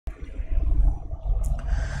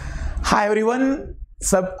Hi everyone,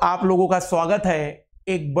 सब आप लोगों का स्वागत है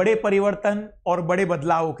एक बड़े परिवर्तन और बड़े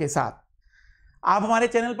बदलाव के साथ। आप हमारे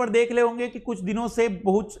चैनल पर देख रहे होंगे कि कुछ दिनों से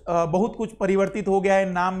बहुत कुछ परिवर्तित हो गया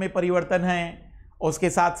है। नाम में परिवर्तन है, उसके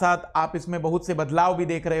साथ साथ आप इसमें बहुत से बदलाव भी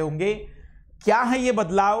देख रहे होंगे। क्या है ये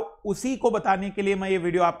बदलाव, उसी को बताने के लिए मैं ये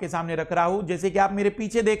वीडियो आपके सामने रख रहा हूं। जैसे कि आप मेरे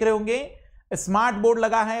पीछे देख रहे होंगे, स्मार्ट बोर्ड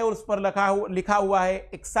लगा है और उस पर लिखा हुआ है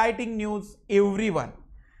एक्साइटिंग न्यूज एवरीवन।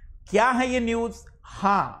 क्या है ये न्यूज?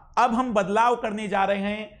 हाँ, अब हम बदलाव करने जा रहे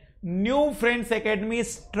हैं। New friends academy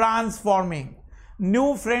transforming.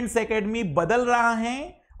 New friends academy बदल रहा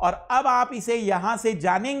है और अब आप इसे यहां से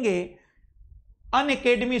जानेंगे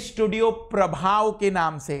अनअकैडमी स्टूडियो प्रभाव के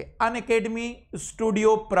नाम से। अनअकैडमी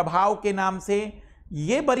स्टूडियो प्रभाव के नाम से।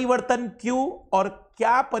 यह परिवर्तन क्यों और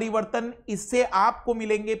क्या परिवर्तन इससे आपको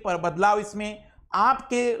मिलेंगे, पर बदलाव इसमें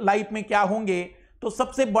आपके लाइफ में क्या होंगे? तो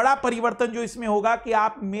सबसे बड़ा परिवर्तन जो इसमें होगा कि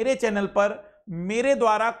आप मेरे चैनल पर मेरे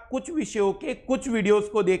द्वारा कुछ विषयों के कुछ वीडियोस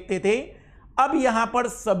को देखते थे, अब यहां पर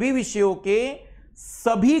सभी विषयों के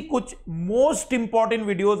सभी कुछ मोस्ट इंपॉर्टेंट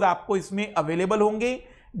वीडियोस आपको इसमें अवेलेबल होंगे।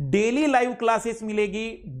 डेली लाइव क्लासेस मिलेगी,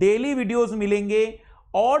 डेली वीडियोस मिलेंगे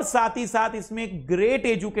और साथ ही साथ इसमें ग्रेट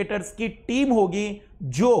एजुकेटर्स की टीम होगी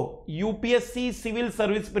जो यूपीएससी सिविल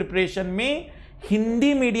सर्विस प्रिपरेशन में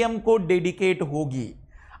हिंदी मीडियम को डेडिकेट होगी।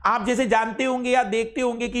 आप जैसे जानते होंगे या देखते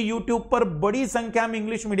होंगे कि YouTube पर बड़ी संख्या में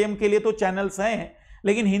इंग्लिश मीडियम के लिए तो चैनल्स हैं,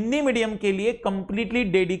 लेकिन हिंदी मीडियम के लिए completely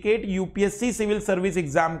dedicate UPSC civil service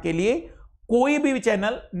exam के लिए कोई भी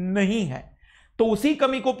चैनल नहीं है। तो उसी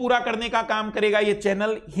कमी को पूरा करने का काम करेगा ये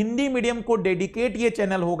चैनल। हिंदी मीडियम को डेडिकेट ये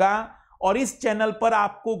चैनल होगा और इस चैनल पर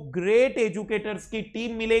आपको ग्रेट एजुकेटर्स की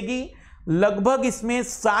टीम मिलेगी। लगभग इसमें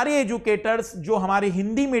सारे एजुकेटर्स जो हमारे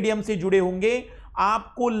हिंदी मीडियम से जुड़े होंगे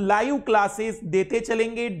आपको लाइव क्लासेस देते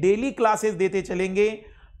चलेंगे, डेली क्लासेस देते चलेंगे।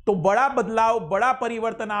 तो बड़ा बदलाव, बड़ा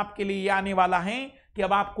परिवर्तन आपके लिए आने वाला है कि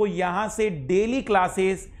अब आपको यहां से डेली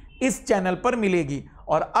क्लासेस इस चैनल पर मिलेगी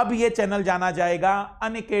और अब यह चैनल जाना जाएगा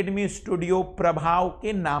अनअकैडमी स्टूडियो प्रभाव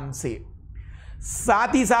के नाम से।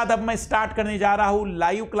 साथ ही साथ अब मैं स्टार्ट करने जा रहा हूं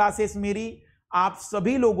लाइव क्लासेस मेरी आप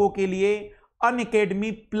सभी लोगों के लिए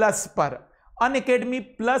अनअकैडमी प्लस पर। अनअकैडमी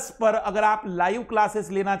प्लस पर अगर आप लाइव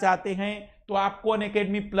क्लासेस लेना चाहते हैं तो आपको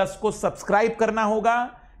अनअकैडमी प्लस को सब्सक्राइब करना होगा।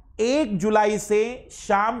 1 जुलाई से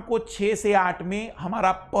शाम को 6 से 8 में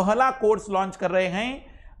हमारा पहला कोर्स लॉन्च कर रहे हैं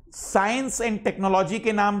साइंस एंड टेक्नोलॉजी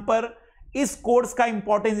के नाम पर। इस कोर्स का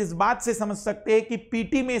इंपॉर्टेंस इस बात से समझ सकते हैं कि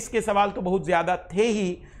पीटी में इसके सवाल तो बहुत ज्यादा थे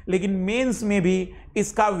ही, लेकिन मेंस में भी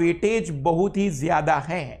इसका वेटेज बहुत ही ज्यादा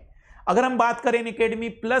है। अगर हम बात करें अनअकैडमी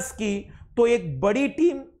प्लस की तो एक बड़ी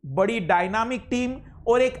टीम, बड़ी डायनामिक टीम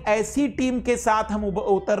और एक ऐसी टीम के साथ हम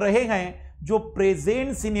उतर रहे हैं जो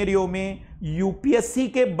प्रेजेंट सिनेरियो में यूपीएससी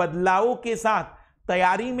के बदलावों के साथ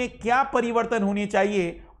तैयारी में क्या परिवर्तन होने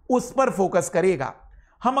चाहिए उस पर फोकस करेगा।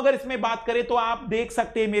 हम अगर इसमें बात करें तो आप देख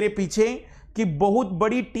सकते हैं मेरे पीछे कि बहुत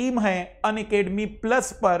बड़ी टीम है अनअकैडमी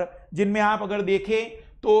प्लस पर, जिनमें आप अगर देखें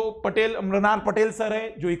तो मृणाल पटेल सर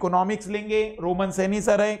है जो इकोनॉमिक्स लेंगे, रोमन सैनी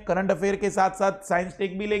सर है करंट अफेयर के साथ साथ साइंस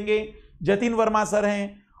टेक भी लेंगे, जतिन वर्मा सर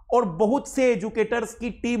हैं और बहुत से एजुकेटर्स की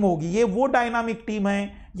टीम होगी। ये वो डायनामिक टीम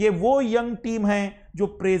है, ये वो यंग टीम है जो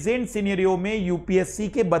प्रेजेंट सिनेरियो में यूपीएससी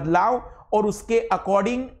के बदलाव और उसके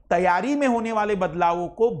अकॉर्डिंग तैयारी में होने वाले बदलावों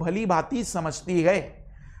को भली भांति समझती है।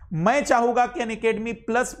 मैं चाहूंगा कि अनअकैडमी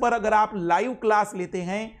प्लस पर अगर आप लाइव क्लास लेते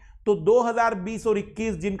हैं तो 2020 और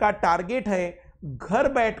 21 जिनका टारगेट है, घर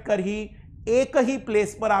बैठकर ही एक ही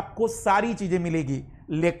प्लेस पर आपको सारी चीजें मिलेगी,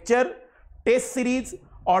 लेक्चर, टेस्ट सीरीज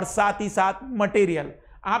और साथ ही साथ मटेरियल।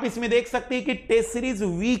 आप इसमें देख सकते हैं कि test series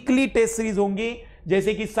weekly test series होंगी,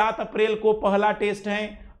 जैसे कि 7 अप्रैल को पहला टेस्ट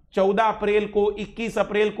है, 14 अप्रैल को, 21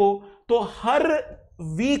 अप्रैल को। तो हर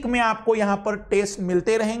वीक में आपको यहां पर टेस्ट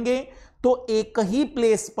मिलते रहेंगे। तो एक ही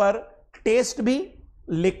प्लेस पर टेस्ट भी,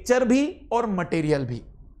 लेक्चर भी और मटेरियल भी।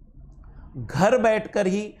 घर बैठकर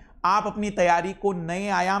ही आप अपनी तैयारी को नए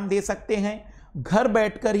आयाम दे सकते हैं। घर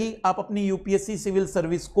बैठकर ही आप अपनी यूपीएससी सिविल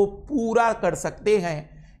सर्विस को पूरा कर सकते हैं।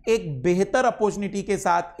 एक बेहतर अपॉर्चुनिटी के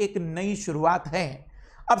साथ एक नई शुरुआत है।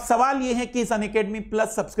 अब सवाल यह है कि इस अनअकैडमी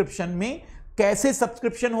प्लस सब्सक्रिप्शन में कैसे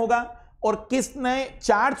सब्सक्रिप्शन होगा और किस नए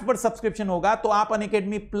चार्ज पर सब्सक्रिप्शन होगा। तो आप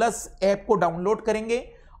अनअकैडमी प्लस ऐप को डाउनलोड करेंगे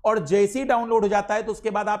और जैसे ही डाउनलोड हो जाता है तो उसके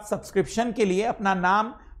बाद आप सब्सक्रिप्शन के लिए अपना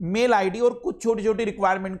नाम, मेल आईडी और कुछ छोटी छोटी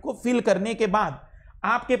रिक्वायरमेंट को फिल करने के बाद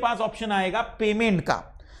आपके पास ऑप्शन आएगा पेमेंट का।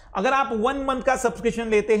 अगर आप 1 मंथ का सब्सक्रिप्शन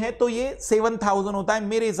लेते हैं तो ये 7000 होता है।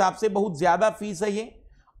 मेरे हिसाब से बहुत ज्यादा फीस है ये,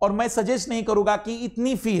 और मैं सजेस्ट नहीं करूंगा कि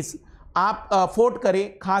इतनी फीस आप अफोर्ड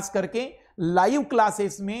करें, खास करके लाइव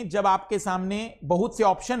क्लासेस में जब आपके सामने बहुत से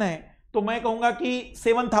ऑप्शन हैं। तो मैं कहूंगा कि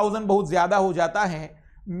 7000 बहुत ज्यादा हो जाता है।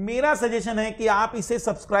 मेरा सजेशन है कि आप इसे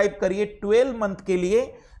सब्सक्राइब करिए 12 मंथ के लिए,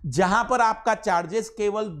 जहां पर आपका चार्जेस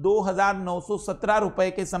केवल 2,917 रुपए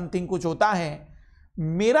के समथिंग कुछ होता है।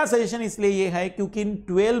 मेरा सजेशन इसलिए यह है क्योंकि इन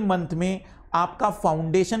 12 मंथ में आपका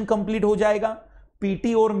फाउंडेशन कंप्लीट हो जाएगा,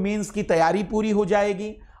 पीटी और मेंस की तैयारी पूरी हो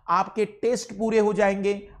जाएगी, आपके टेस्ट पूरे हो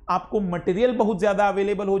जाएंगे, आपको मटेरियल बहुत ज्यादा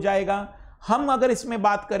अवेलेबल हो जाएगा। हम अगर इसमें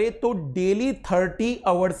बात करें तो डेली 30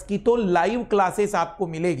 आवर्स की तो लाइव क्लासेस आपको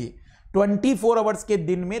मिलेगी। 24 आवर्स के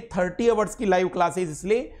दिन में 30 आवर्स की लाइव क्लासेस,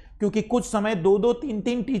 इसलिए क्योंकि कुछ समय 2-2,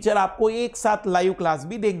 3-3 टीचर आपको एक साथ लाइव क्लास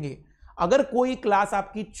भी देंगे। अगर कोई क्लास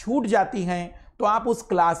आपकी छूट जाती है तो आप उस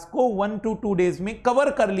क्लास को 1 to 2 डेज में कवर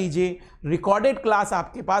कर लीजिए। रिकॉर्डेड क्लास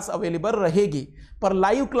आपके पास अवेलेबल रहेगी, पर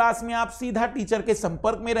लाइव क्लास में आप सीधा टीचर के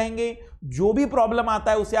संपर्क में रहेंगे, जो भी प्रॉब्लम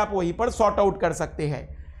आता है उसे आप वहीं पर सॉर्ट आउट कर सकते हैं।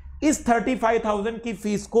 इस 35,000 की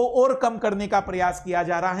फीस को और कम करने का प्रयास किया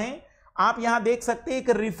जा रहा है। आप यहां देख सकते हैं एक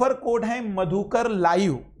रिफर कोड है मधुकर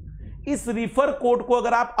लाइव। इस रिफर कोड को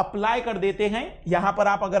अगर आप अप्लाई कर देते हैं, यहां पर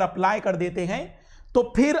आप अगर अप्लाई कर देते हैं तो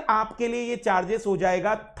फिर आपके लिए ये चार्जेस हो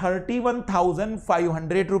जाएगा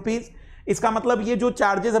 31,500 रुपीज। इसका मतलब ये जो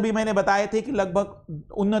चार्जेस अभी मैंने बताए थे कि लगभग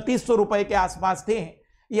 2900 रुपए के आसपास थे,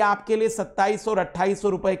 ये आपके लिए 2700 और 2800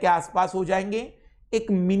 रुपए के आसपास हो जाएंगे।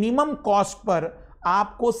 एक मिनिमम कॉस्ट पर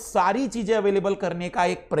आपको सारी चीजें अवेलेबल करने का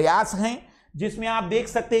एक प्रयास है, जिसमें आप देख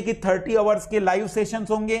सकते हैं कि 30 आवर्स के लाइव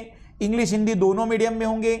सेशंस होंगे, इंग्लिश हिंदी दोनों मीडियम में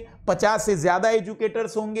होंगे, 50 से ज्यादा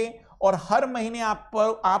एजुकेटर्स होंगे और हर महीने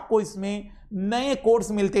आपको इसमें नए कोर्स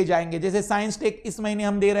मिलते जाएंगे। जैसे साइंस टेक इस महीने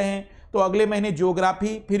हम दे रहे हैं, तो अगले महीने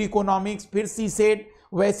ज्योग्राफी, फिर इकोनॉमिक्स, फिर सीसेट,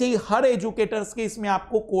 वैसे ही हर एजुकेटर्स के इसमें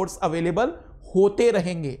आपको कोर्स अवेलेबल होते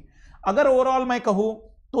रहेंगे। अगर ओवरऑल मैं कहूं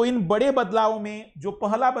तो इन बड़े बदलाव में जो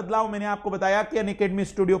पहला बदलाव मैंने आपको बताया कि अनअकैडमी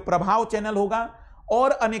स्टूडियो प्रभाव चैनल होगा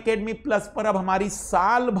और अनअकैडमी प्लस पर अब हमारी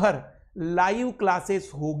साल भर लाइव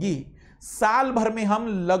क्लासेस होगी। साल भर में हम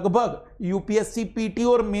लगभग यूपीएससी पीटी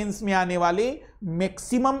और मेंस में आने वाले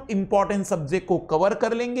मैक्सिमम इंपॉर्टेंट सब्जेक्ट को कवर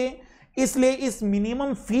कर लेंगे। इसलिए इस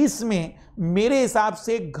मिनिमम फीस में मेरे हिसाब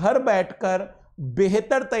से घर बैठकर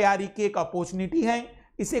बेहतर तैयारी की एक अपॉर्चुनिटी है,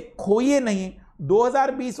 इसे खोइए नहीं।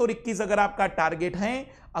 2020 और 21 अगर आपका टारगेट है,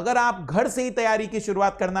 अगर आप घर से ही तैयारी की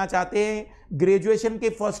शुरुआत करना चाहते हैं, ग्रेजुएशन के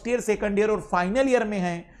फर्स्ट ईयर, सेकंड ईयर और फाइनल ईयर में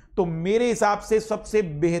हैं, तो मेरे हिसाब से सबसे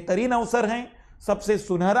बेहतरीन अवसर है, सबसे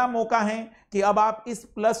सुनहरा मौका है कि अब आप इस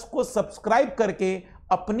प्लस को सब्सक्राइब करके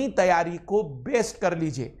अपनी तैयारी को बेस्ट कर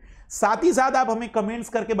लीजिए। साथ ही साथ आप हमें कमेंट्स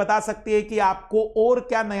करके बता सकते हैं कि आपको और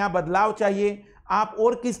क्या नया बदलाव चाहिए, आप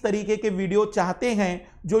और किस तरीके के वीडियो चाहते हैं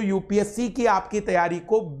जो यूपीएससी की आपकी तैयारी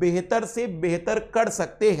को बेहतर से बेहतर कर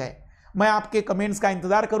सकते हैं। मैं आपके कमेंट्स का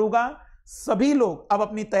इंतजार करूंगा। सभी लोग अब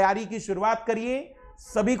अपनी तैयारी की शुरुआत करिए।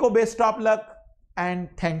 सभी को best of luck and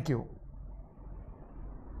thank you.